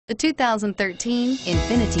The 2013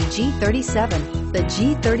 Infiniti G37. The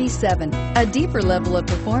G37, a deeper level of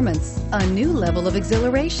performance, a new level of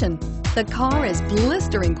exhilaration. The car is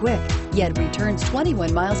blistering quick, yet returns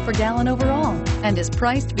 21 miles per gallon overall and is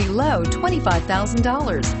priced below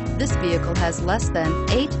 $25,000. This vehicle has less than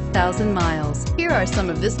 8,000 miles. Here are some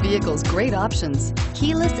of this vehicle's great options: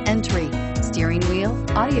 keyless entry, steering wheel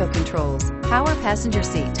audio controls, power passenger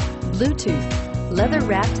seat, Bluetooth,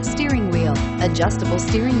 leather-wrapped steering wheel, adjustable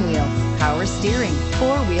steering wheel, power steering,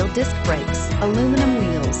 four-wheel disc brakes, aluminum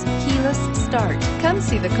wheels, keyless start. Come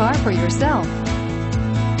see the car for yourself.